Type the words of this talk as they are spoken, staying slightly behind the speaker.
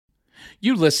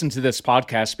You listen to this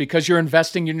podcast because you're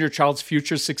investing in your child's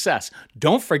future success.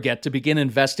 Don't forget to begin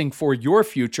investing for your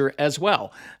future as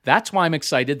well. That's why I'm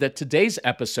excited that today's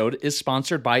episode is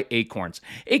sponsored by Acorns.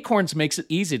 Acorns makes it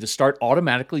easy to start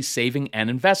automatically saving and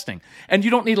investing. And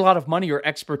you don't need a lot of money or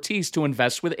expertise to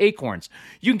invest with Acorns.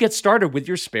 You can get started with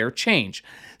your spare change.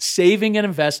 Saving and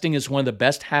investing is one of the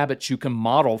best habits you can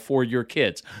model for your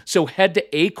kids. So head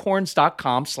to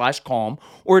acorns.com/calm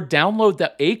or download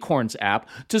the Acorns app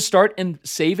to start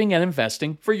saving and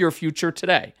investing for your future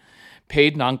today.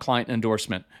 Paid non-client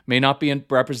endorsement. May not be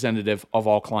representative of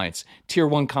all clients. Tier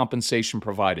 1 compensation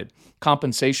provided.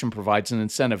 Compensation provides an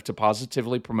incentive to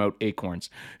positively promote Acorns.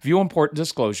 View important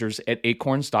disclosures at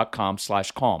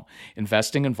acorns.com/calm.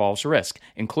 Investing involves risk,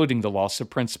 including the loss of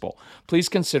principal. Please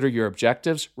consider your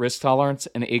objectives, risk tolerance,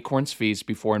 and Acorns fees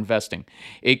before investing.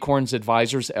 Acorns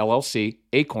Advisors LLC,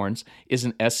 Acorns, is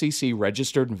an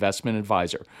SEC-registered investment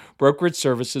advisor. Brokerage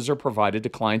services are provided to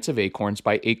clients of Acorns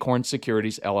by Acorns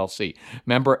Securities LLC.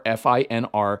 Member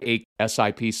FINRA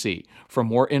SIPC. For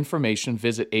more information,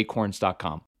 visit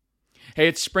acorns.com. Hey,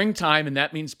 it's springtime, and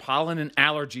that means pollen and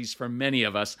allergies for many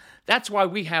of us. That's why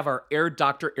we have our Air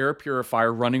Doctor air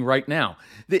purifier running right now.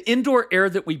 The indoor air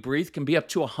that we breathe can be up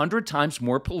to 100 times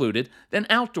more polluted than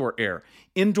outdoor air.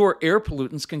 Indoor air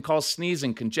pollutants can cause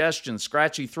sneezing, congestion,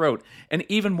 scratchy throat, and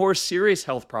even more serious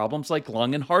health problems like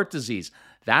lung and heart disease.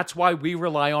 That's why we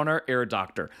rely on our Air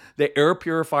Doctor, the air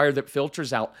purifier that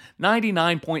filters out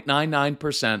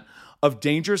 99.99% of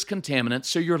dangerous contaminants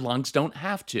so your lungs don't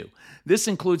have to. This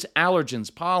includes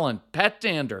allergens, pollen, pet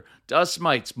dander, dust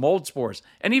mites, mold spores,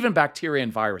 and even bacteria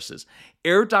and viruses.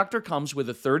 Air Doctor comes with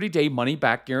a 30-day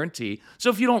money-back guarantee, so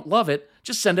if you don't love it,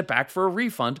 just send it back for a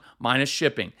refund minus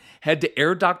shipping. Head to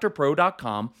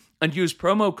airdoctorpro.com and use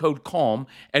promo code CALM,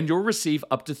 and you'll receive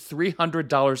up to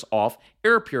 $300 off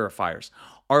air purifiers.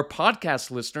 Our podcast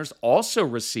listeners also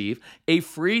receive a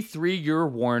free 3-year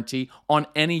warranty on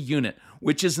any unit,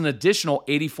 which is an additional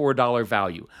 $84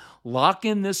 value. Lock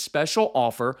in this special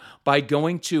offer by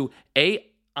going to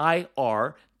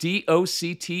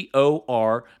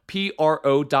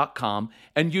airdoctorpro.com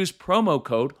and use promo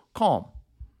code CALM.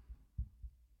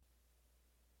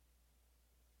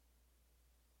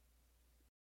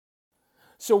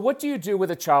 So what do you do with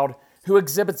a child who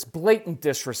exhibits blatant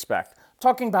disrespect?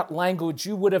 Talking about language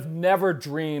you would have never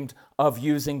dreamed of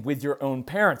using with your own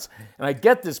parents. And I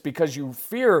get this because you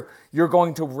fear you're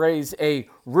going to raise a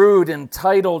rude,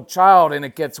 entitled child and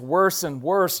it gets worse and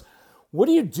worse. What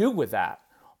do you do with that?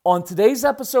 On today's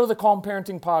episode of the Calm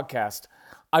Parenting Podcast,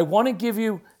 I want to give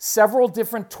you several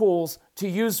different tools to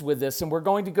use with this, and we're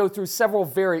going to go through several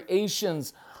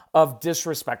variations of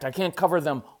disrespect. I can't cover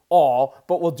them all,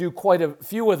 but we'll do quite a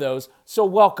few of those. So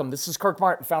welcome. This is Kirk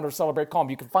Martin, founder of Celebrate Calm.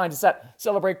 You can find us at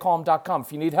celebratecalm.com.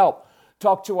 If you need help,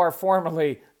 talk to our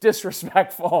formerly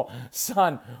disrespectful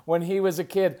son when he was a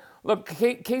kid. Look,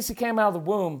 Casey came out of the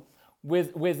womb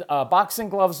with boxing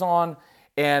gloves on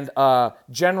and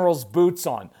general's boots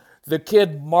on. The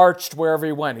kid marched wherever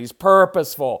he went. He's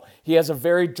purposeful. He has a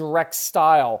very direct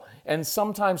style. And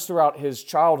sometimes throughout his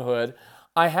childhood,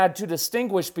 I had to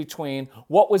distinguish between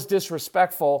what was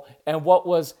disrespectful and what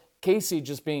was Casey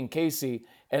just being Casey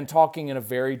and talking in a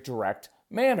very direct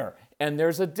manner. And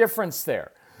there's a difference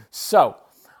there. So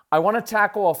I want to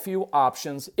tackle a few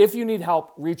options. If you need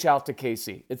help, reach out to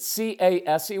Casey. It's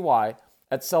CASEY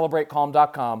at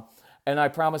celebratecalm.com. And I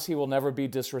promise he will never be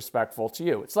disrespectful to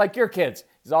you. It's like your kids.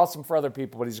 He's awesome for other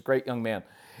people, but he's a great young man.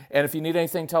 And if you need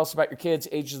anything, tell us about your kids,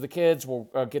 ages of the kids. We'll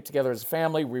get together as a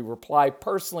family. We reply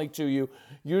personally to you,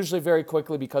 usually very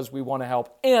quickly because we want to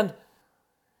help. And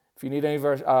if you need any of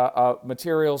our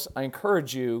materials, I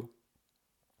encourage you,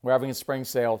 we're having a spring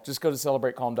sale. Just go to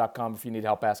celebratecalm.com if you need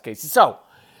help, ask Casey. So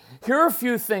here are a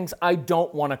few things I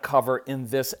don't want to cover in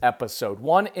this episode.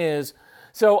 One is,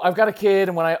 so I've got a kid,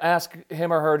 and when I ask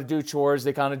him or her to do chores,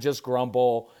 they kind of just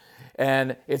grumble,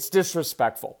 and it's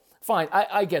disrespectful. Fine,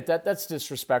 I get that. That's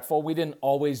disrespectful. We didn't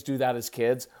always do that as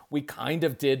kids. We kind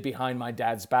of did behind my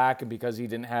dad's back and because he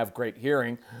didn't have great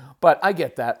hearing, but I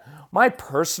get that. My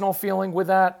personal feeling with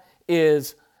that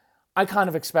is I kind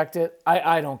of expect it.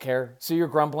 I don't care. So you're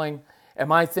grumbling, and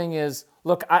my thing is,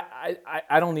 look,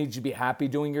 I don't need you to be happy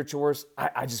doing your chores.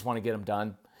 I just want to get them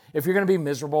done. If you're going to be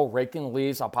miserable raking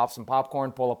leaves, I'll pop some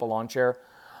popcorn, pull up a lawn chair.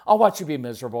 I'll watch you be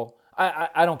miserable.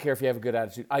 I don't care if you have a good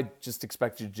attitude. I just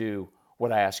expect you to do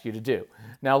what I ask you to do.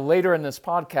 Now, later in this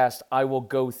podcast, I will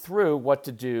go through what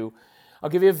to do.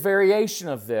 I'll give you a variation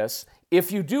of this.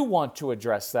 If you do want to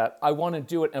address that, I want to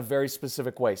do it in a very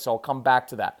specific way, so I'll come back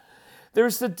to that.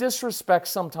 There's the disrespect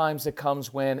sometimes that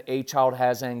comes when a child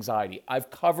has anxiety. I've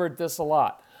covered this a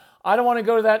lot. I don't want to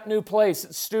go to that new place.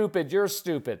 It's stupid. You're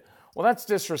stupid. Well, that's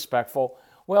disrespectful.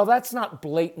 Well, that's not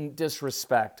blatant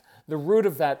disrespect. The root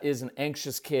of that is an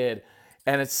anxious kid,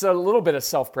 and it's a little bit of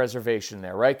self-preservation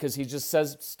there, right? Because he just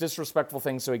says disrespectful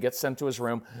things so he gets sent to his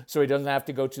room so he doesn't have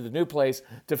to go to the new place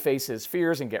to face his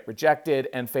fears and get rejected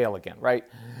and fail again, right?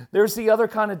 There's the other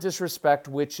kind of disrespect,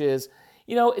 which is,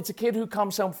 it's a kid who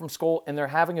comes home from school and they're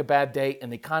having a bad day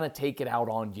and they kind of take it out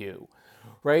on you,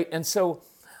 right? And so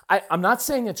I'm not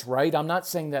saying it's right. I'm not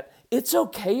saying that it's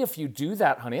okay if you do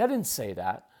that, honey. I didn't say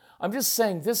that. I'm just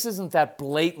saying this isn't that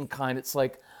blatant kind. It's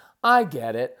like, I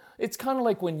get it. It's kind of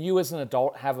like when you as an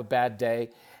adult have a bad day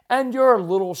and you're a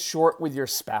little short with your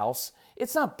spouse.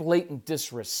 It's not blatant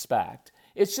disrespect.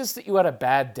 It's just that you had a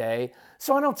bad day,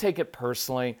 so I don't take it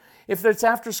personally. If it's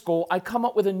after school, I come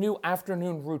up with a new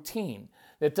afternoon routine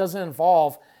that doesn't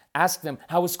involve ask them,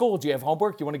 how was school? Do you have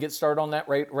homework? Do you want to get started on that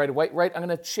right away? Right? I'm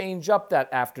going to change up that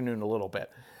afternoon a little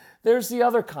bit. There's the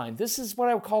other kind. This is what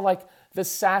I would call like the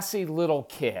sassy little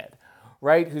kid,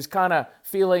 right? Who's kind of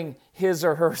feeling his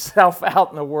or herself out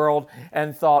in the world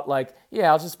and thought like,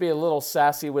 yeah, I'll just be a little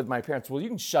sassy with my parents. Well, you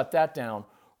can shut that down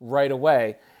right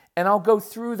away. And I'll go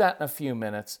through that in a few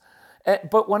minutes.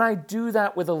 But when I do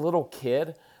that with a little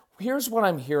kid, here's what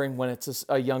I'm hearing when it's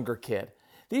a younger kid.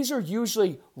 These are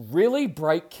usually really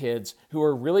bright kids who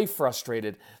are really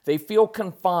frustrated. They feel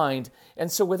confined. And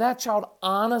so with that child,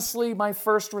 honestly, my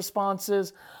first response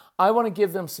is, I want to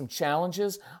give them some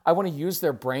challenges. I want to use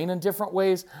their brain in different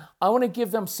ways. I want to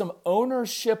give them some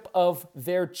ownership of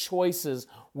their choices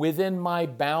within my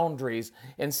boundaries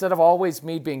instead of always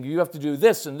me being, you have to do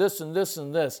this and this and this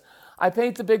and this. I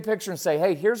paint the big picture and say,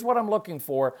 hey, here's what I'm looking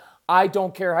for. I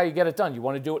don't care how you get it done. You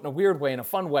want to do it in a weird way, in a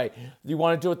fun way. You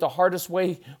want to do it the hardest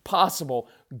way possible.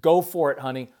 Go for it,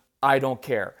 honey. I don't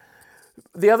care.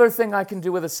 The other thing I can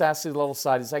do with a sassy little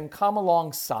side is I can come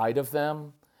alongside of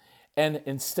them. And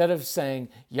instead of saying,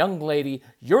 young lady,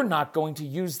 you're not going to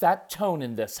use that tone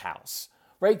in this house,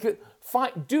 right?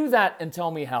 Fine, do that and tell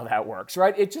me how that works,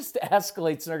 right? It just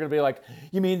escalates and they're going to be like,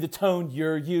 you mean the tone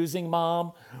you're using,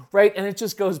 mom? Right? And it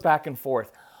just goes back and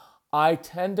forth. I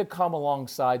tend to come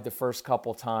alongside the first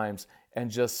couple times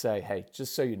and just say, hey,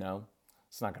 just so you know,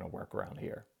 it's not going to work around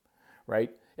here,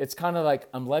 right? It's kind of like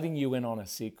I'm letting you in on a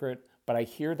secret, but I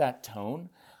hear that tone.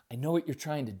 I know what you're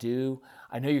trying to do.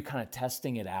 I know you're kind of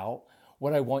testing it out.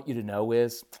 What I want you to know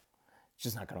is it's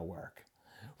just not going to work,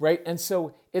 right? And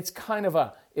so it's kind of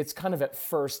at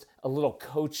first a little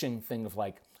coaching thing of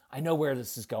like, I know where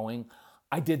this is going.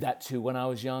 I did that too when I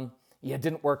was young. Yeah, it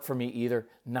didn't work for me either.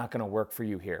 Not going to work for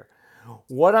you here.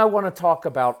 What I want to talk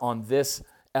about on this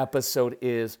episode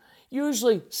is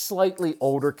usually slightly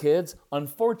older kids.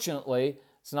 Unfortunately,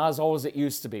 it's not as old as it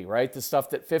used to be, right? The stuff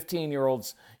that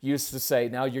 15-year-olds used to say,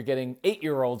 now you're getting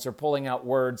 8-year-olds are pulling out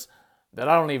words that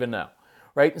I don't even know,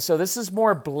 right? And so this is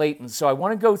more blatant. So I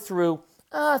want to go through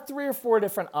 3 or 4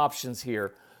 different options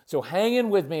here. So hang in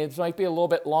with me. It might be a little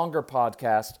bit longer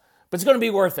podcast, but it's going to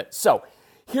be worth it. So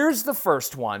here's the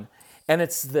first one, and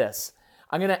it's this.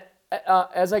 I'm going to,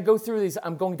 as I go through these,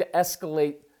 I'm going to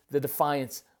escalate the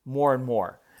defiance more and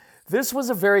more. This was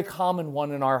a very common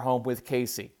one in our home with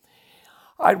Casey.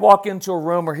 I'd walk into a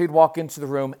room or he'd walk into the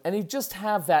room and he'd just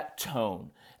have that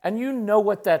tone. And you know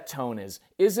what that tone is.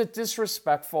 Is it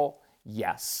disrespectful?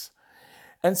 Yes.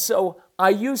 And so I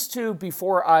used to,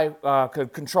 before I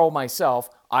could control myself,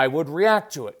 I would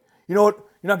react to it. You know what?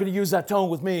 You're not going to use that tone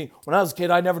with me. When I was a kid,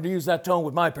 I never used that tone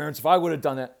with my parents. If I would have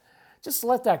done it, just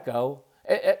let that go.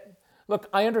 Look,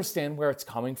 I understand where it's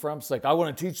coming from. It's like, I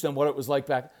want to teach them what it was like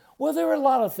back. Well, there were a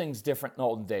lot of things different in the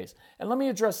olden days. And let me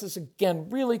address this again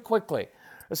really quickly,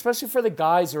 especially for the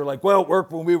guys who are like, well, it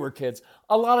worked when we were kids.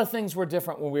 A lot of things were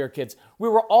different when we were kids. We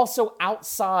were also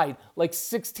outside like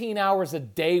 16 hours a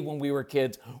day when we were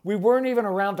kids. We weren't even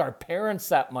around our parents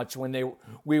that much when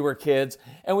we were kids.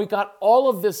 And we got all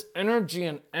of this energy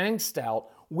and angst out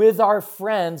with our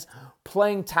friends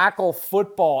playing tackle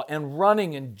football and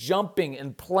running and jumping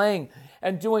and playing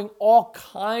and doing all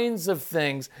kinds of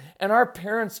things. And our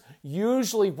parents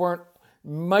usually weren't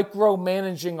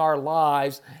micromanaging our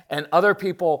lives and other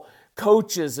people,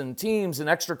 coaches and teams and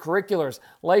extracurriculars.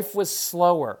 Life was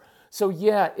slower. So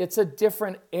yeah, it's a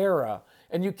different era.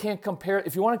 And you can't compare.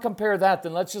 If you want to compare that,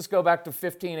 then let's just go back to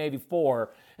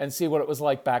 1584 and see what it was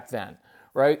like back then,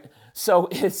 right? So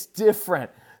it's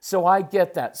different. So I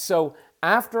get that. So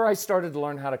after I started to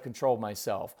learn how to control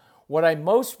myself, what I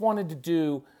most wanted to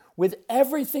do with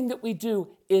everything that we do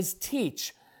is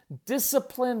teach,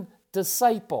 discipline,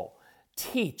 disciple.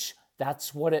 Teach.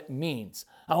 That's what it means.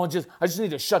 I just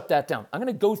need to shut that down. I'm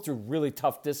going to go through really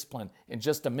tough discipline in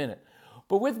just a minute.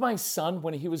 But with my son,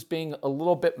 when he was being a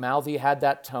little bit mouthy, had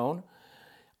that tone,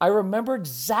 I remember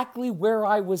exactly where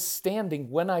I was standing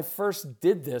when I first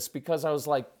did this, because I was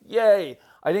like, yay,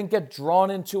 I didn't get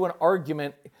drawn into an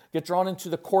argument, get drawn into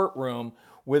the courtroom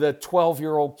with a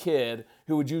 12-year-old kid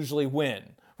who would usually win,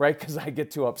 right? Because I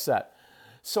get too upset.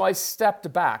 So I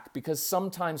stepped back, because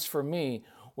sometimes for me,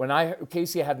 when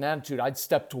Casey had an attitude, I'd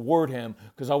step toward him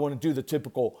because I want to do the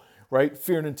typical, right,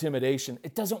 fear and intimidation.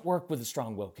 It doesn't work with the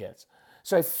strong-willed kids.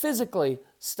 So I physically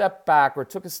stepped back, or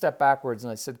took a step backwards,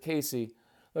 and I said, Casey,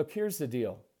 look, here's the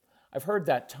deal. I've heard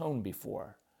that tone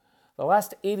before. The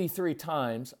last 83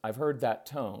 times I've heard that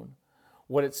tone,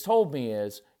 what it's told me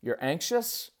is you're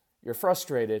anxious, you're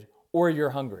frustrated, or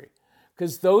you're hungry.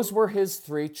 Because those were his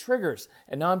 3 triggers.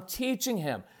 And now I'm teaching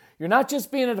him. You're not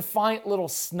just being a defiant little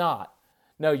snot.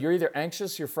 No, you're either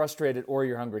anxious, you're frustrated, or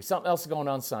you're hungry. Something else is going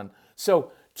on, son.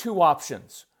 So 2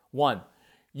 options. 1,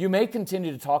 you may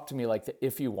continue to talk to me like that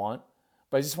if you want,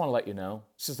 but I just want to let you know,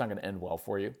 it's just not going to end well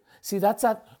for you. See, that's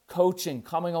that coaching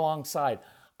coming alongside.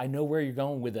 I know where you're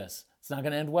going with this. It's not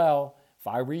going to end well. If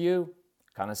I were you,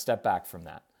 kind of step back from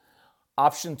that.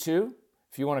 Option 2,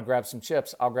 if you want to grab some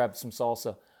chips, I'll grab some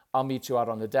salsa. I'll meet you out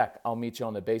on the deck. I'll meet you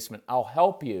on the basement. I'll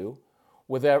help you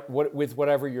with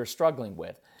whatever you're struggling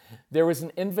with. There was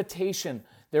an invitation.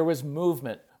 There was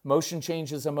movement. Motion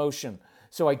changes emotion.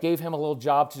 So I gave him a little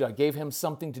job to do. I gave him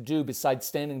something to do besides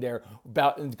standing there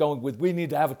and going with, we need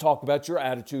to have a talk about your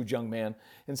attitude, young man.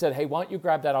 And said, hey, why don't you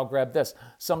grab that? I'll grab this.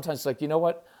 Sometimes it's like, you know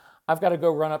what? I've got to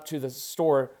go run up to the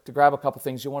store to grab a couple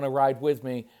things. You want to ride with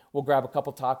me? We'll grab a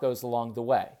couple tacos along the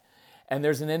way. And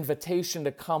there's an invitation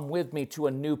to come with me to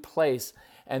a new place.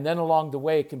 And then along the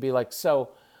way, it can be like,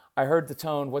 so I heard the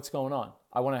tone. What's going on?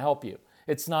 I want to help you.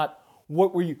 It's not,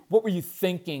 what were you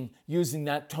thinking using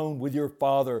that tone with your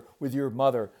father, with your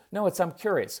mother? No, it's I'm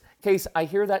curious. Case, I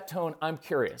hear that tone, I'm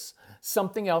curious.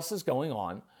 Something else is going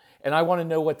on, and I want to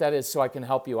know what that is so I can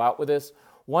help you out with this.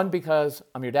 1, because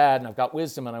I'm your dad and I've got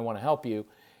wisdom and I want to help you.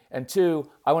 And 2,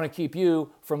 I want to keep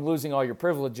you from losing all your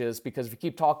privileges, because if you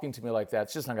keep talking to me like that,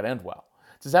 it's just not going to end well.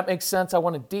 Does that make sense? I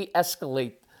want to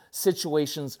de-escalate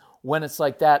situations when it's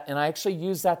like that, and I actually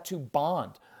use that to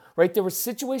bond. Right? There were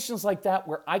situations like that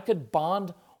where I could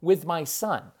bond with my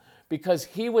son because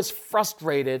he was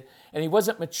frustrated and he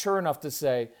wasn't mature enough to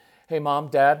say, hey, Mom,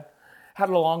 Dad, had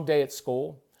a long day at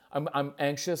school. I'm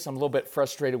anxious. I'm a little bit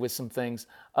frustrated with some things.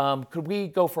 Could we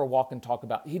go for a walk and talk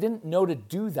about it? He didn't know to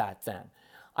do that then.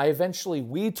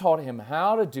 We taught him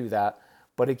how to do that.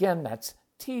 But again, that's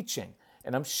teaching.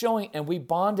 And I'm showing, and we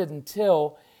bonded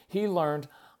until he learned,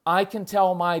 I can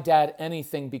tell my dad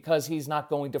anything because he's not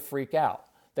going to freak out.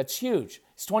 That's huge.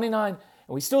 He's 29, and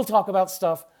we still talk about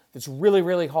stuff that's really,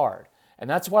 really hard. And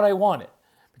that's what I wanted.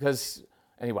 Because,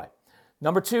 anyway,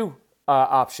 number 2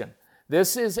 option.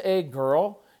 This is a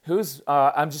girl who's,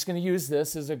 I'm just going to use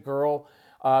this as a girl.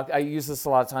 I use this a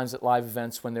lot of times at live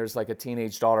events when there's like a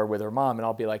teenage daughter with her mom, and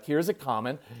I'll be like, here's a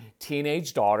common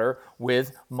teenage daughter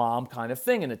with mom kind of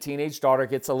thing. And a teenage daughter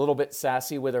gets a little bit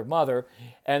sassy with her mother,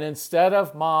 and instead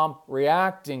of mom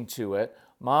reacting to it,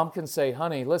 mom can say,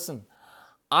 honey, listen,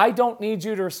 I don't need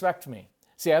you to respect me.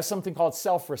 See, I have something called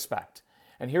self-respect.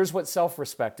 And here's what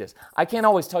self-respect is. I can't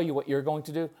always tell you what you're going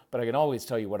to do, but I can always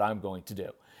tell you what I'm going to do.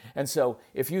 And so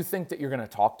if you think that you're going to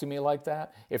talk to me like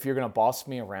that, if you're going to boss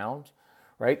me around,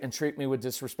 right, and treat me with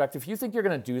disrespect, if you think you're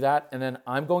going to do that, and then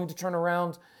I'm going to turn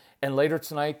around and later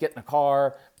tonight get in a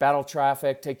car, battle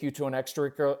traffic, take you to an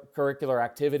extracurricular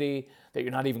activity that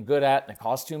you're not even good at and it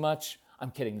costs too much, I'm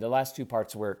kidding. The last 2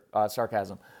 parts were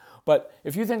sarcasm. But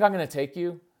if you think I'm going to take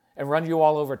you and run you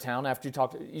all over town after you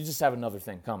talk, you just have another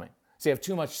thing coming. So you have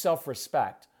too much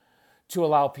self-respect to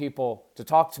allow people to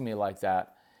talk to me like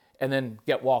that and then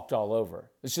get walked all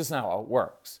over. It's just not how it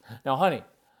works. Now, honey,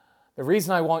 the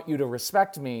reason I want you to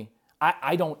respect me,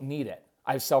 I don't need it.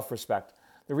 I have self-respect.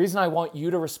 The reason I want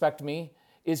you to respect me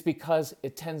is because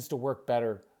it tends to work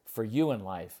better for you in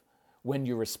life when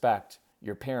you respect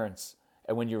your parents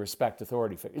and when you respect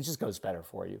authority. It just goes better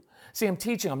for you. See, I'm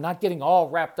teaching. I'm not getting all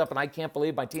wrapped up, and I can't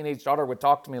believe my teenage daughter would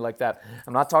talk to me like that.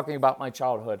 I'm not talking about my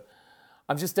childhood.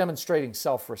 I'm just demonstrating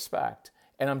self-respect,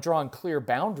 and I'm drawing clear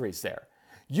boundaries there.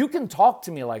 You can talk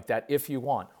to me like that if you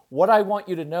want. What I want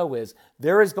you to know is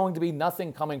there is going to be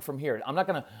nothing coming from here. I'm not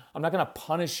going to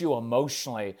punish you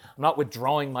emotionally. I'm not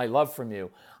withdrawing my love from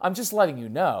you. I'm just letting you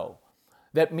know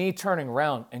that me turning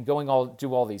around and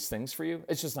do all these things for you,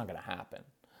 it's just not going to happen.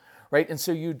 Right? And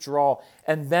so you draw,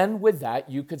 and then with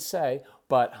that, you could say,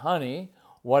 but honey,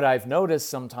 what I've noticed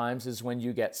sometimes is when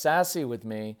you get sassy with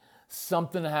me,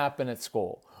 something happened at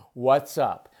school. What's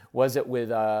up? Was it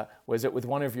with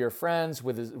one of your friends?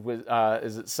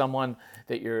 Is it someone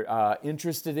that you're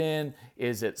interested in?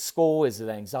 Is it school? Is it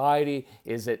anxiety?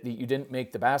 Is it that you didn't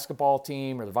make the basketball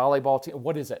team or the volleyball team?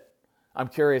 What is it? I'm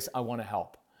curious. I want to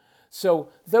help. So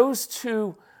those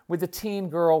two, with the teen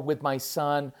girl, with my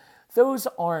son, those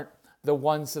aren't the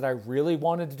ones that I really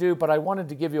wanted to do, but I wanted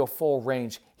to give you a full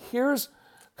range. Here's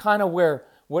kind of where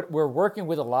what we're working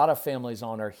with a lot of families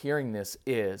on are hearing this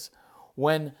is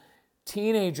when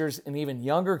teenagers and even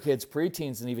younger kids,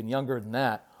 preteens and even younger than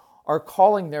that, are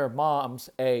calling their moms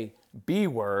a B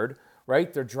word,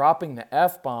 right? They're dropping the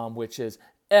F-bomb, which is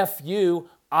F you,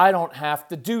 I don't have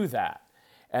to do that.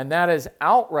 And that is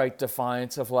outright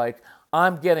defiance of like,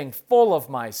 I'm getting full of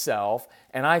myself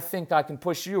and I think I can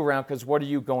push you around because what are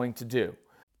you going to do?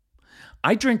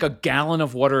 I drink a gallon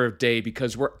of water a day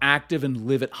because we're active and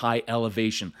live at high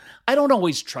elevation. I don't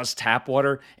always trust tap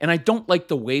water, and I don't like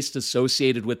the waste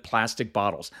associated with plastic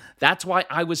bottles. That's why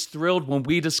I was thrilled when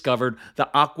we discovered the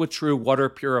AquaTrue water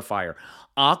purifier.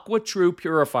 AquaTrue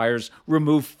purifiers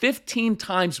remove 15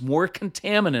 times more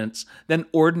contaminants than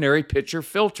ordinary pitcher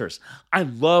filters. I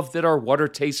love that our water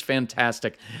tastes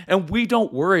fantastic, and we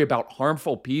don't worry about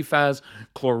harmful PFAS,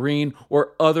 chlorine,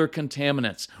 or other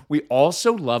contaminants. We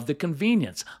also love the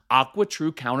convenience.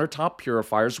 AquaTrue countertop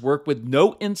purifiers work with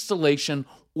no installation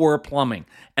or plumbing,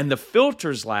 and the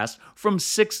filters last from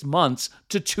 6 months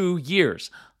to 2 years.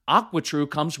 AquaTrue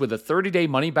comes with a 30-day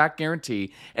money-back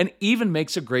guarantee and even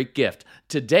makes a great gift.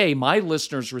 Today, my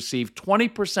listeners receive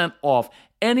 20% off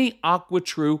any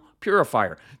AquaTrue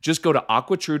purifier. Just go to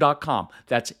aquatrue.com.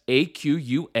 That's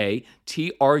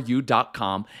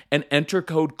AQUATRU.com and enter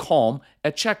code CALM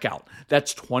at checkout.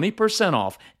 That's 20%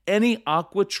 off any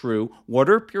AquaTrue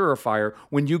water purifier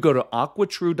when you go to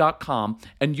aquatrue.com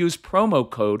and use promo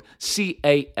code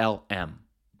CALM.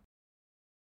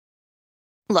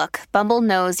 Look, Bumble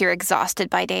knows you're exhausted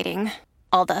by dating.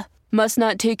 All the, must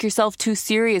not take yourself too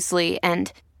seriously,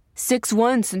 and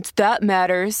 6'1" since that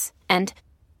matters, and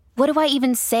what do I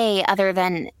even say other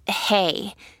than,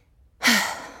 hey?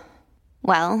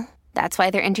 Well, that's why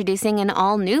they're introducing an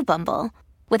all-new Bumble,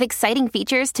 with exciting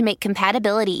features to make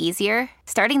compatibility easier,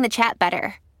 starting the chat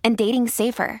better, and dating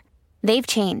safer. They've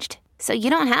changed, so you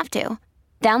don't have to.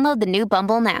 Download the new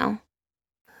Bumble now.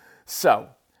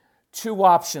 So, 2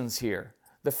 options here.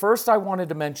 The first I wanted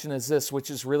to mention is this,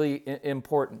 which is really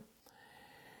important.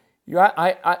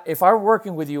 If I were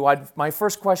working with you, my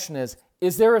first question is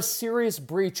there a serious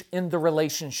breach in the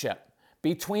relationship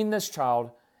between this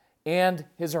child and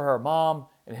his or her mom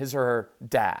and his or her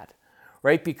dad,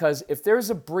 right? Because if there's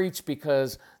a breach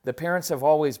because the parents have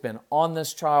always been on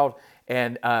this child,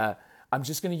 and I'm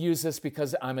just going to use this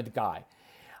because I'm a guy.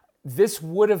 This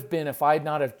would have been, if I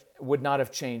would not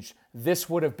have changed, this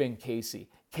would have been Casey.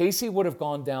 Casey would have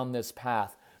gone down this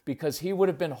path because he would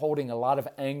have been holding a lot of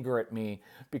anger at me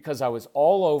because I was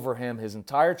all over him his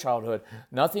entire childhood.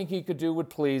 Nothing he could do would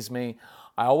please me.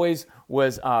 I always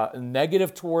was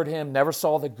negative toward him, never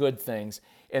saw the good things.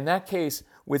 In that case,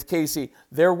 with Casey,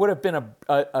 there would have been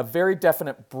a very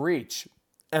definite breach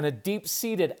and a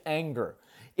deep-seated anger.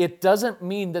 It doesn't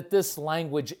mean that this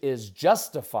language is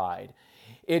justified.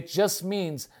 It just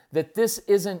means that this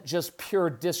isn't just pure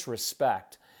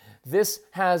disrespect. This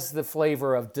has the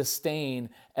flavor of disdain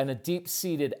and a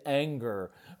deep-seated anger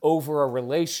over a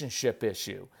relationship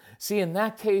issue. See, in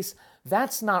that case,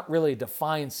 that's not really a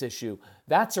defiance issue.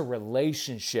 That's a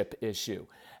relationship issue.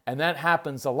 And that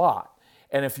happens a lot.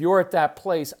 And if you're at that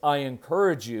place, I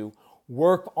encourage you,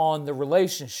 work on the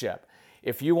relationship.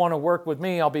 If you want to work with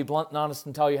me, I'll be blunt and honest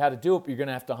and tell you how to do it, but you're going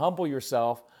to have to humble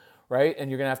yourself, right? And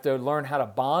you're going to have to learn how to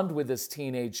bond with this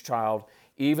teenage child,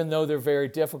 even though they're very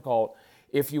difficult.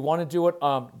 If you want to do it,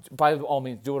 by all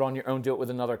means, do it on your own. Do it with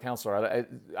another counselor.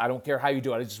 I don't care how you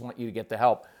do it. I just want you to get the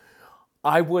help.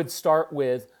 I would start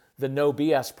with the No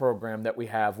BS program that we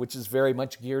have, which is very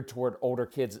much geared toward older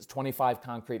kids. It's 25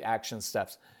 concrete action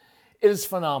steps. It is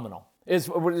phenomenal. It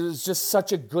is just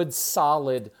such a good,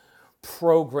 solid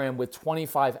program with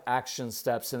 25 action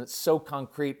steps, and it's so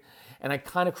concrete. And I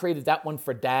kind of created that one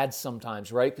for dads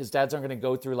sometimes, right? Because dads aren't going to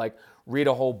go through, like, read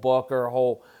a whole book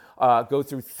or go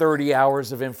through 30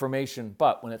 hours of information.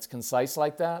 But when it's concise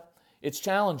like that, it's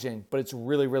challenging, but it's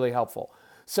really, really helpful.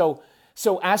 So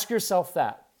ask yourself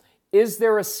that. Is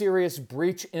there a serious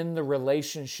breach in the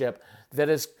relationship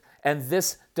and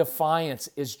this defiance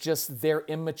is just their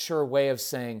immature way of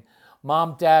saying,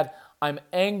 Mom, Dad, I'm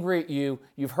angry at you.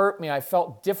 You've hurt me. I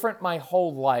felt different my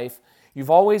whole life. You've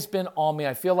always been on me.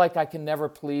 I feel like I can never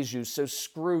please you, so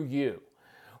screw you,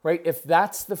 right? If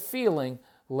that's the feeling,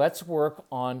 let's work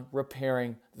on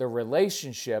repairing the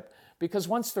relationship, because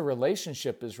once the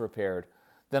relationship is repaired,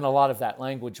 then a lot of that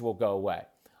language will go away.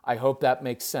 I hope that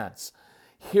makes sense.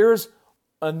 Here's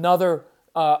another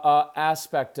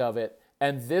aspect of it,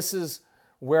 and this is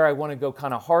where I want to go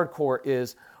kind of hardcore,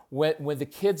 is when the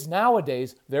kids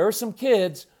nowadays, there are some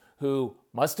kids who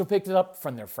must have picked it up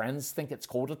from their friends, think it's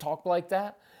cool to talk like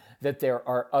that there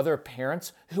are other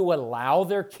parents who allow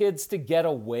their kids to get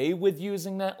away with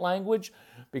using that language.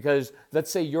 Because let's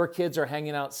say your kids are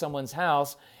hanging out at someone's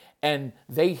house and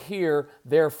they hear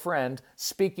their friend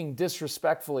speaking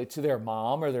disrespectfully to their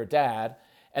mom or their dad,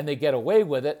 and they get away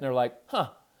with it, and they're like,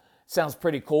 sounds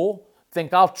pretty cool.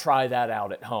 Think I'll try that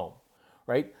out at home,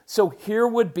 right? So here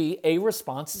would be a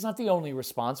response. It's not the only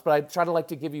response, but I try to like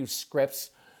to give you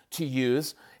scripts to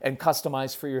use and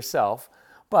customize for yourself.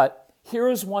 But here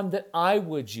is one that I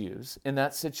would use in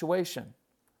that situation.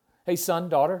 Hey, son,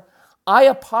 daughter, I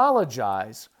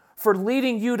apologize for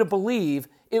leading you to believe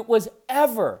it was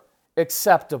ever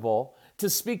acceptable to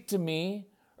speak to me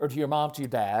or to your mom, to your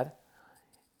dad,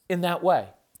 in that way.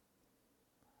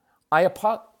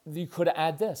 You could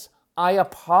add this. I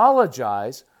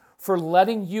apologize for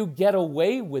letting you get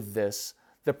away with this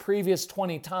the previous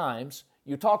 20 times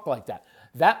you talked like that.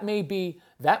 That may be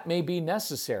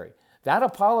necessary. That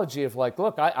apology of like,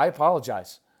 look, I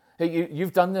apologize. Hey,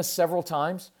 you've done this several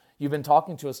times. You've been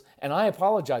talking to us, and I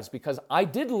apologize because I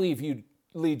did lead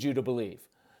you to believe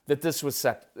that this was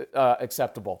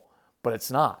acceptable, but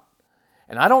it's not.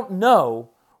 And I don't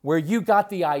know where you got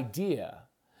the idea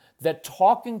that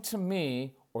talking to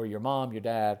me or your mom, your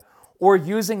dad, or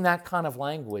using that kind of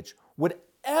language would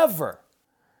ever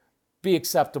be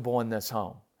acceptable in this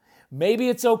home. Maybe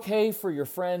it's okay for your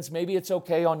friends. Maybe it's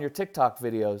okay on your TikTok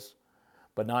videos,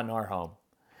 but not in our home.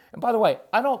 And by the way,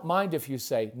 I don't mind if you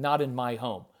say, not in my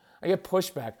home. I get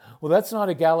pushback. Well, that's not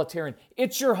egalitarian.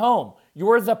 It's your home.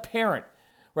 You're the parent,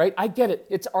 right? I get it.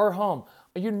 It's our home.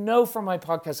 You know from my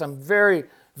podcast, I'm very,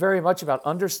 very much about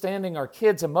understanding our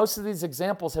kids, and most of these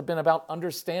examples have been about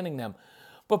understanding them.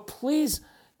 But please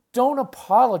don't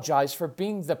apologize for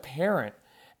being the parent.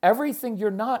 Everything you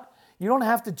don't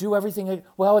have to do everything.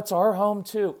 Well, it's our home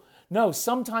too. No,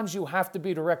 sometimes you have to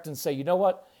be direct and say, you know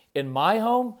what? In my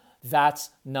home, that's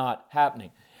not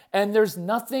happening. And there's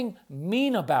nothing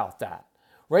mean about that,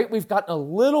 right? We've gotten a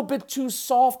little bit too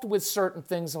soft with certain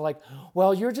things. Like,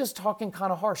 well, you're just talking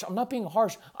kind of harsh. I'm not being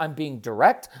harsh. I'm being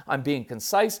direct. I'm being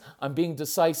concise. I'm being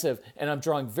decisive. And I'm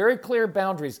drawing very clear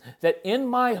boundaries that in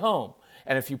my home,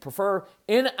 and if you prefer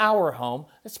in our home,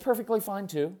 that's perfectly fine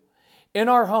too. In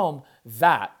our home,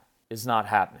 that is not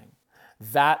happening.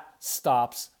 That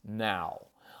stops now.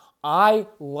 I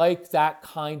like that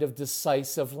kind of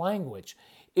decisive language.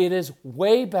 It is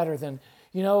way better than,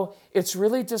 it's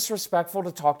really disrespectful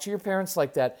to talk to your parents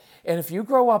like that. And if you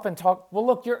grow up and talk, well,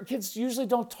 look, your kids usually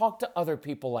don't talk to other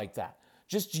people like that,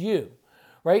 just you,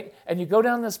 right? And you go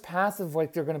down this path of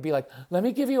like, they're going to be like, let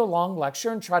me give you a long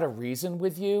lecture and try to reason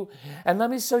with you. And let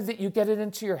me so that you get it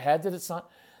into your head that it's not,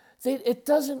 it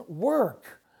doesn't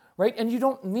work, right? And you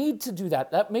don't need to do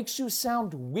that. That makes you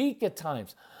sound weak at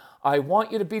times. I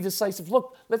want you to be decisive.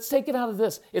 Look, let's take it out of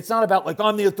this. It's not about like,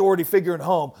 I'm the authority figure at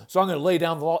home, so I'm going to lay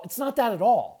down the law. It's not that at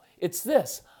all. It's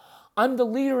this. I'm the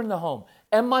leader in the home,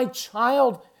 and my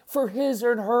child, for his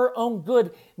or her own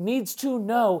good, needs to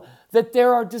know that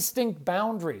there are distinct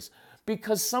boundaries,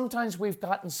 because sometimes we've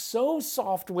gotten so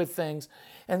soft with things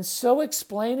and so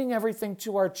explaining everything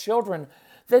to our children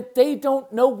that they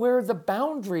don't know where the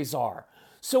boundaries are.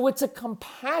 So it's a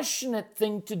compassionate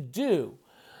thing to do.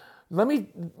 Let me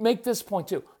make this point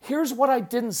too. Here's what I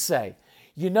didn't say.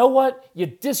 You know what? You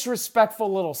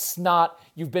disrespectful little snot.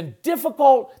 You've been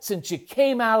difficult since you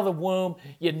came out of the womb.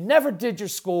 You never did your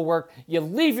schoolwork. You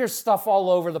leave your stuff all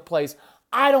over the place.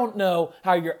 I don't know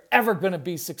how you're ever going to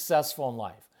be successful in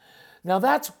life. Now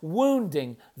that's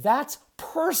wounding. That's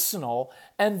personal,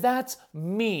 and that's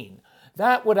mean.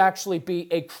 That would actually be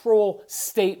a cruel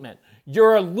statement.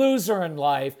 You're a loser in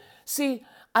life. See,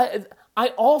 I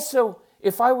also,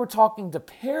 if I were talking to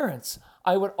parents,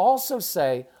 I would also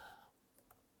say,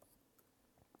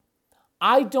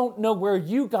 I don't know where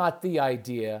you got the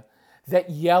idea that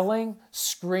yelling,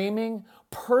 screaming,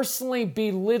 personally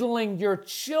belittling your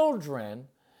children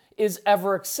is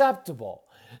ever acceptable.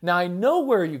 Now, I know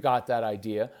where you got that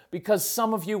idea because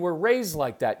some of you were raised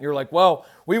like that. You're like, well,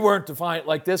 we weren't defined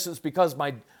like this. It's because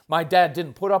my dad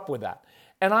didn't put up with that.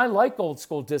 And I like old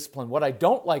school discipline. What I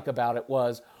don't like about it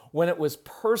was when it was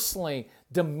personally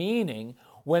demeaning,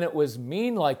 when it was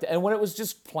mean like that, and when it was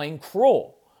just plain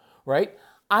cruel, right?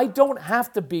 I don't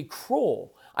have to be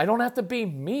cruel. I don't have to be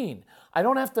mean. I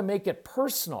don't have to make it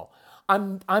personal.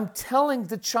 I'm telling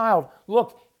the child,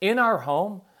 look, in our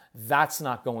home, that's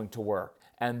not going to work.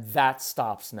 And that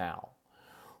stops now.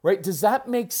 right? Does that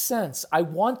make sense? I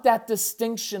want that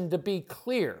distinction to be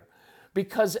clear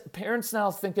because parents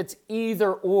now think it's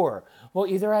either or. Well,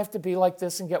 either I have to be like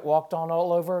this and get walked on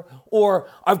all over, or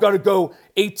I've got to go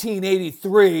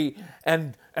 1883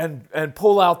 and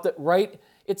pull out the, right?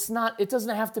 It's not, it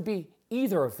doesn't have to be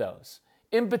either of those.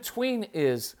 In between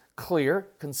is clear,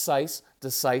 concise,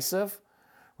 decisive,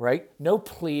 right? No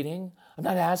pleading. I'm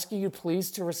not asking you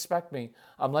please to respect me.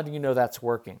 I'm letting you know that's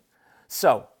working.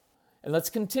 So, and let's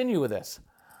continue with this.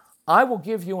 I will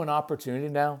give you an opportunity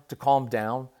now to calm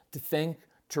down, to think,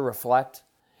 to reflect,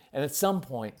 and at some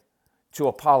point to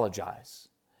apologize.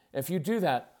 If you do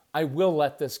that, I will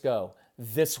let this go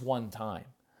this one time.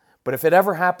 But if it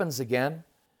ever happens again,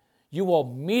 you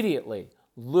will immediately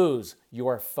lose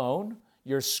your phone,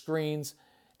 your screens,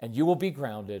 and you will be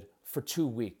grounded for 2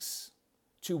 weeks.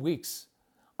 2 weeks.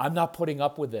 I'm not putting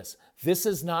up with this. This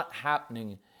is not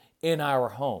happening in our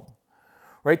home.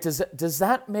 Right? Does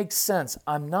that make sense?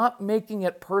 I'm not making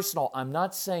it personal. I'm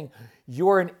not saying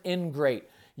you're an ingrate.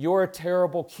 You're a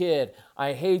terrible kid.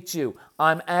 I hate you.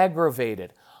 I'm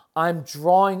aggravated. I'm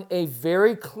drawing a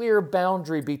very clear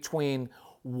boundary between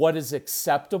what is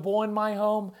acceptable in my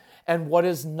home and what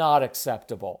is not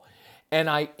acceptable. And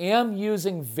I am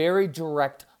using very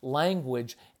direct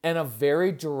language and a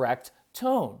very direct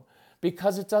tone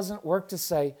because it doesn't work to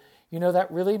say, you know,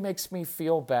 that really makes me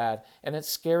feel bad and it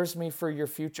scares me for your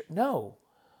future. No.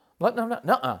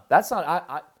 That's not,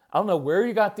 I don't know where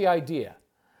you got the idea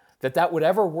that would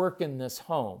ever work in this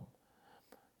home.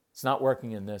 It's not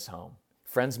working in this home.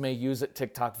 Friends may use it,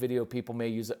 TikTok video people may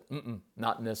use it.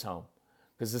 Not in this home.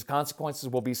 Because the consequences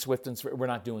will be swift and swift. We're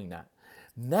not doing that.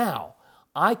 Now,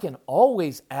 I can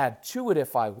always add to it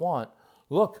if I want.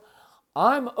 Look,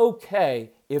 I'm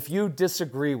okay if you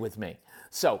disagree with me.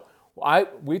 So,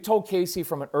 we told Casey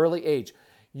from an early age,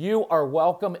 you are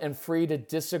welcome and free to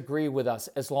disagree with us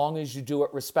as long as you do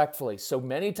it respectfully. So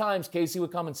many times Casey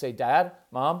would come and say, Dad,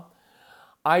 Mom,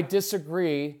 I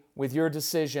disagree with your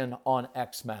decision on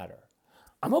X matter.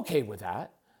 I'm okay with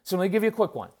that. So let me give you a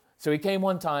quick one. So he came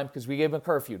one time because we gave him a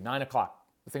curfew, 9 o'clock.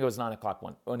 I think it was 9 o'clock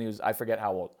when he was, I forget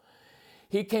how old.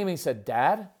 He came and he said,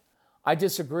 Dad, I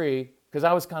disagree, because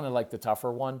I was kind of like the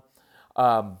tougher one.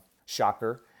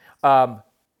 Shocker.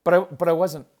 But I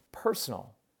wasn't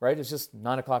personal, right? It's just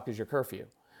 9 o'clock is your curfew,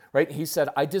 right? He said,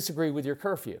 I disagree with your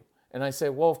curfew. And I say,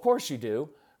 well, of course you do,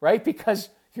 right? Because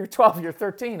you're 12, you're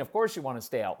 13. Of course you want to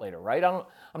stay out later, right?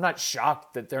 I'm not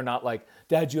shocked that they're not like,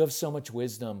 Dad, you have so much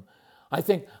wisdom. I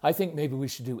think maybe we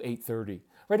should do 8:30,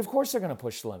 right? Of course they're going to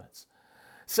push the limits.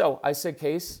 So I said,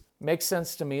 Case, makes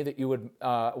sense to me that you would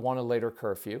want a later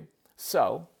curfew.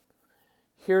 So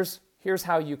here's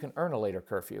how you can earn a later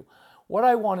curfew. What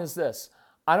I want is this.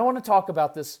 I don't want to talk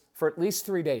about this for at least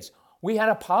 3 days. We had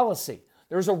a policy.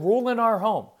 There's a rule in our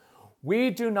home. We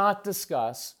do not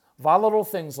discuss volatile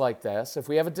things like this. If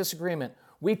we have a disagreement,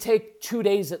 we take 2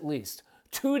 days at least.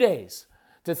 2 days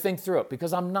to think through it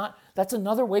because that's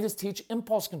another way to teach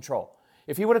impulse control.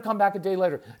 If he would have come back a day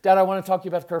later, Dad, I want to talk to you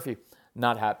about the curfew.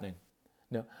 Not happening.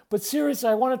 No. But seriously,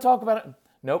 I want to talk about it.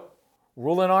 Nope.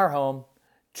 Rule in our home,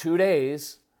 2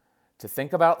 days to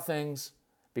think about things,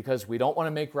 because we don't want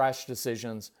to make rash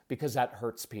decisions because that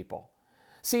hurts people.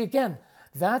 See, again,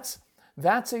 that's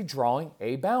drawing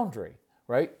a boundary,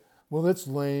 right? Well, that's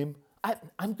lame.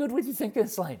 I'm good with you thinking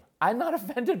it's lame. I'm not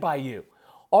offended by you.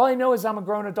 All I know is I'm a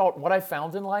grown adult. What I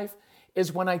found in life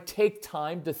is when I take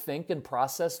time to think and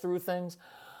process through things,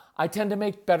 I tend to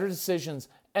make better decisions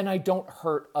and I don't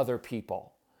hurt other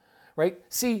people. Right?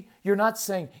 See, you're not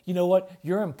saying, you know what,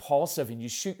 you're impulsive and you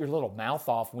shoot your little mouth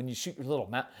off when you shoot your little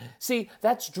mouth. See,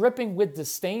 that's dripping with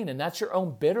disdain and that's your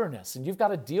own bitterness and you've got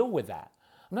to deal with that.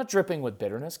 I'm not dripping with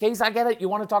bitterness. Case, I get it. You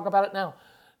want to talk about it now?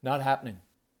 Not happening.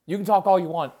 You can talk all you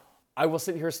want. I will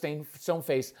sit here stone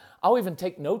faced. I'll even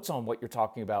take notes on what you're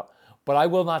talking about, but I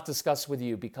will not discuss with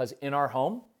you because in our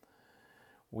home,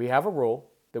 we have a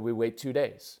rule that we wait 2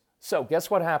 days. So guess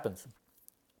what happens?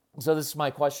 So this is my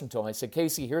question to him. I said,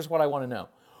 Casey, here's what I want to know.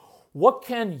 What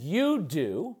can you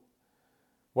do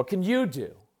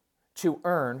to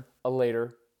earn a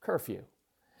later curfew?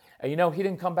 And you know, he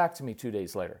didn't come back to me 2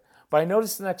 days later. But I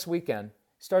noticed the next weekend,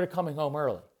 he started coming home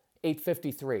early,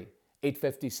 8:53,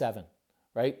 8:57,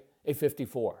 right?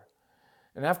 8:54.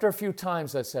 And after a few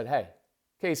times, I said, hey,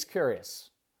 Case,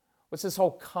 curious, what's this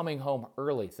whole coming home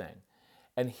early thing?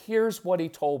 And here's what he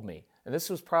told me. And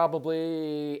this was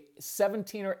probably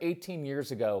 17 or 18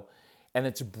 years ago, and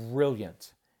it's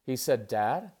brilliant. He said,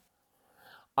 Dad,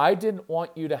 I didn't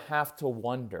want you to have to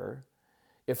wonder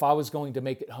if I was going to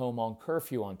make it home on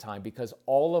curfew on time because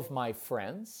all of my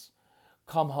friends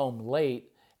come home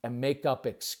late and make up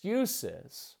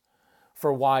excuses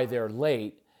for why they're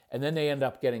late, and then they end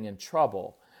up getting in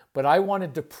trouble. But I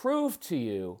wanted to prove to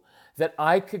you that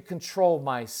I could control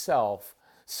myself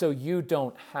so you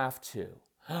don't have to.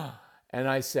 And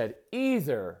I said,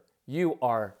 either you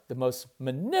are the most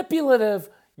manipulative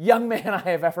young man I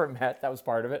have ever met, that was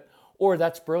part of it, or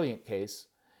that's brilliant, Case.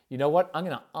 You know what? I'm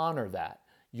going to honor that.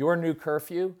 Your new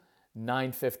curfew,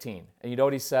 9:15. And you know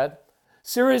what he said?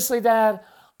 Seriously, Dad,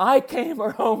 I came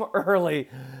home early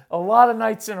a lot of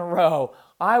nights in a row.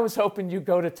 I was hoping you'd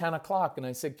go to 10 o'clock. And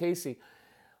I said, Casey,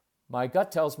 my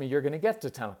gut tells me you're going to get to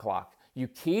 10 o'clock. You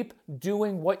keep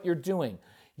doing what you're doing.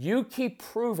 You keep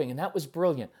proving, and that was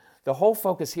brilliant. The whole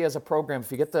focus, he has a program.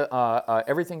 If you get the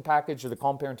Everything package or the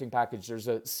Calm Parenting package, there's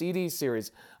a CD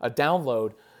series, a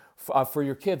download for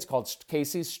your kids called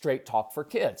Casey's Straight Talk for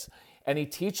Kids. And he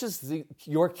teaches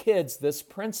your kids this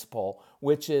principle,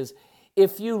 which is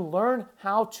if you learn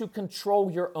how to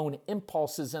control your own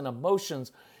impulses and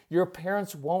emotions, your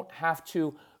parents won't have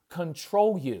to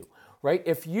control you, right?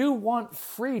 If you want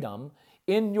freedom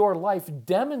in your life,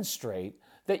 demonstrate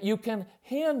that you can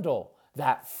handle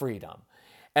that freedom.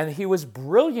 And he was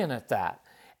brilliant at that.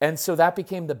 And so that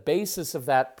became the basis of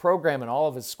that program in all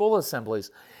of his school assemblies.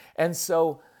 And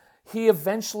so he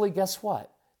eventually, guess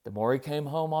what? The more he came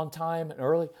home on time and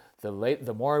early,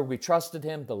 the more we trusted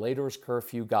him, the later his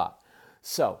curfew got.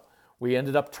 So we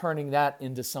ended up turning that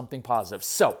into something positive.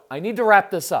 So I need to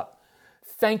wrap this up.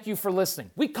 Thank you for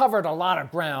listening. We covered a lot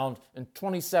of ground in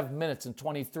 27 minutes and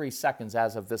 23 seconds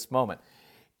as of this moment.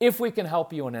 If we can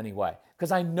help you in any way,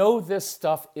 because I know this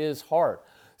stuff is hard.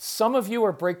 Some of you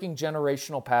are breaking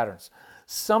generational patterns.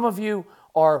 Some of you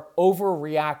are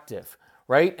overreactive,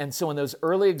 right? And so in those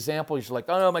early examples, you're like,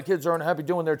 oh no, my kids aren't happy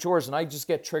doing their chores and I just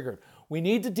get triggered. We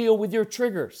need to deal with your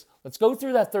triggers. Let's go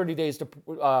through that 30 Days to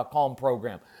Calm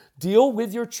program. Deal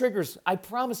with your triggers. I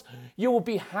promise you will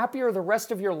be happier the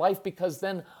rest of your life because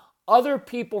then other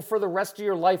people for the rest of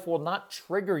your life will not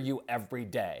trigger you every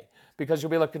day because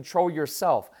you'll be able to control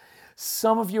yourself.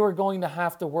 Some of you are going to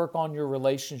have to work on your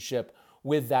relationship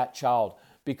with that child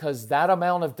because that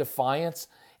amount of defiance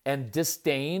and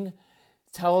disdain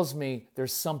tells me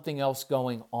there's something else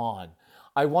going on.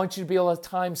 I want you to be able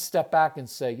to step back and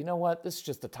say, you know what, this is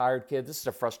just a tired kid. This is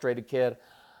a frustrated kid.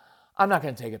 I'm not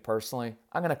going to take it personally.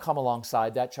 I'm going to come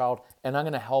alongside that child and I'm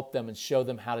going to help them and show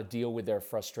them how to deal with their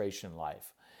frustration in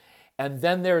life. And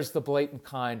then there's the blatant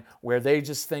kind where they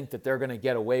just think that they're going to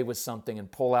get away with something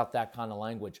and pull out that kind of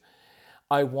language.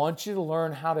 I want you to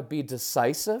learn how to be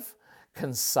decisive,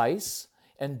 concise,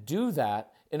 and do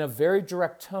that in a very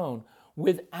direct tone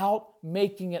without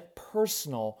making it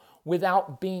personal,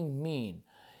 without being mean.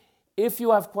 If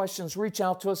you have questions, reach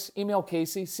out to us. Email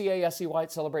Casey, Casey at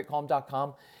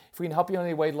celebratecalm.com. If we can help you in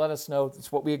any way, let us know.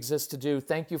 It's what we exist to do.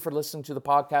 Thank you for listening to the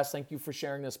podcast. Thank you for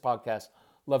sharing this podcast.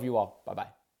 Love you all.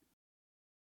 Bye-bye.